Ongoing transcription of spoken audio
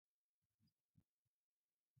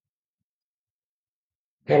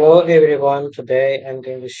Hello everyone, today I'm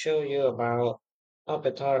going to show you about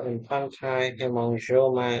Orbital Infantile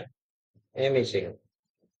Hemangioma imaging.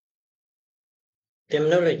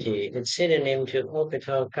 Terminology is synonym to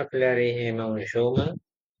orbital capillary hemangioma,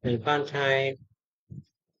 infantile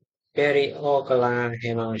periocular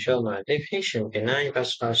hemangioma, definition benign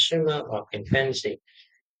vascular tumor of infancy,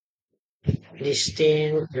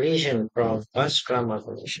 distinct lesion from vascular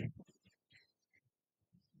malformation.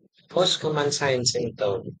 Most common signs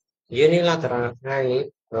symptoms unilateral eye,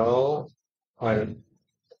 raw, or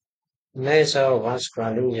nasal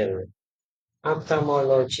vascular lesion.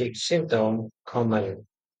 Ophthalmologic symptom common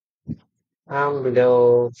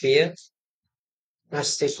amblyopia,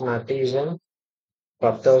 astigmatism,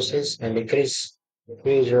 proptosis, and decreased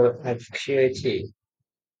visual acuity.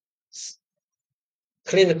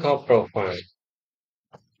 Clinical profile: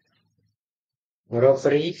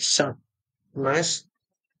 rubbery soft mass,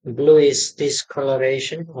 bluish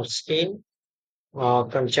discoloration of skin or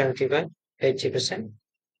conjunctiva 80%,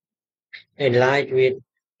 and light with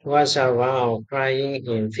vasovagal crying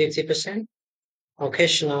in 50%.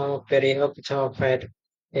 Occasional periorbital fat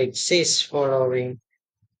exists following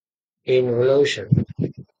involution.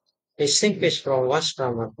 Distinguished from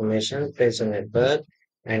vascular malformation present at birth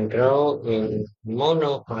and grow in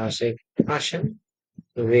monoplastic fashion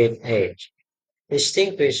with age.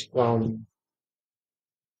 Distinguished from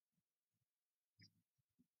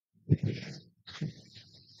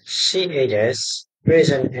CHS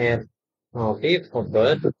present at or before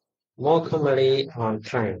birth, more commonly on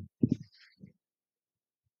time.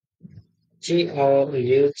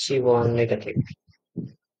 GOUT1 negative.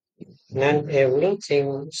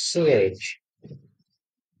 Non-evoluting CH.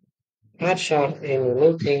 Bloodshot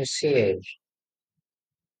involuting CH.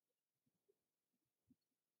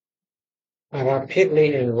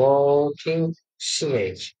 Rapidly involving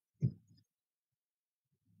CH.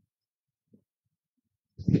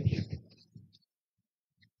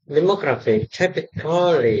 Demographic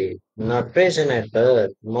typically not present at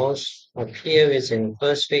birth. Most appear within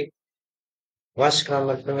first week. Vascular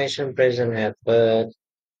malformation present at birth.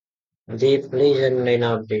 Deep lesion may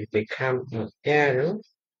not become apparent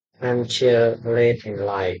until late in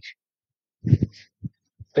life.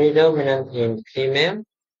 Predominant in female,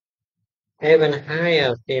 even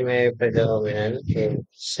higher female predominant in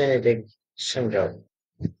genetic syndrome.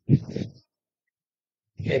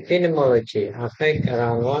 Epidemiology affect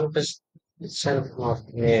around 1% of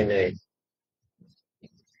neonates.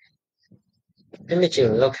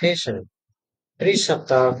 Imaging location,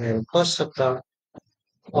 pre-subduct and post-subduct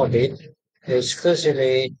orbit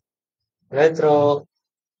exclusively retro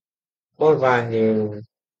in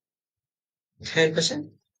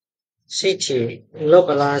 10%. CT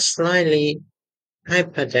localized slightly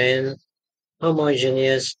hyperden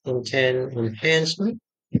homogeneous intent enhancement.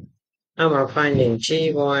 Our finding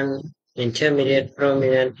G1 intermediate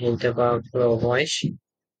prominent interval flow voice,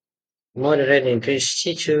 moderate increased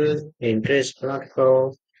T2, increased blood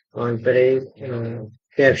flow on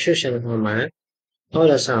perfusion hormone,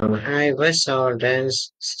 ultrasound high vessel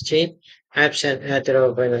density, absent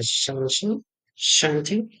arterial venous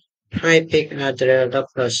shunting, high peak arterial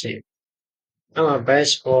Doppler. Our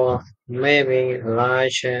best for maybe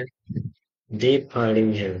larger, deeper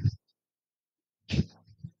lesion.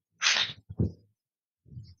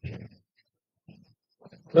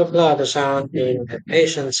 Doppler ultrasound in a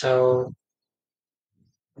patient so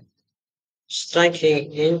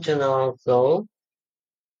striking internal flow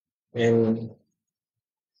and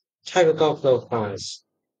typical flow paths,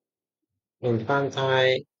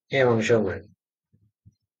 infantile hemangioma.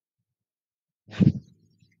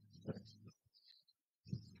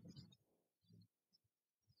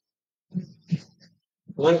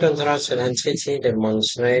 One contrasted entity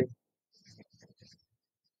demonstrates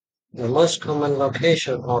the most common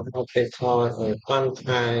location of orbital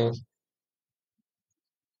infantile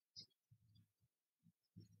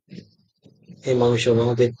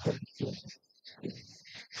hemangioma with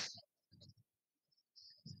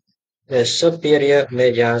the superior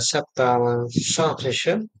medial septal soft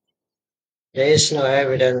tissue. There is no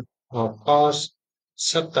evidence of post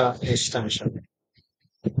septal extension.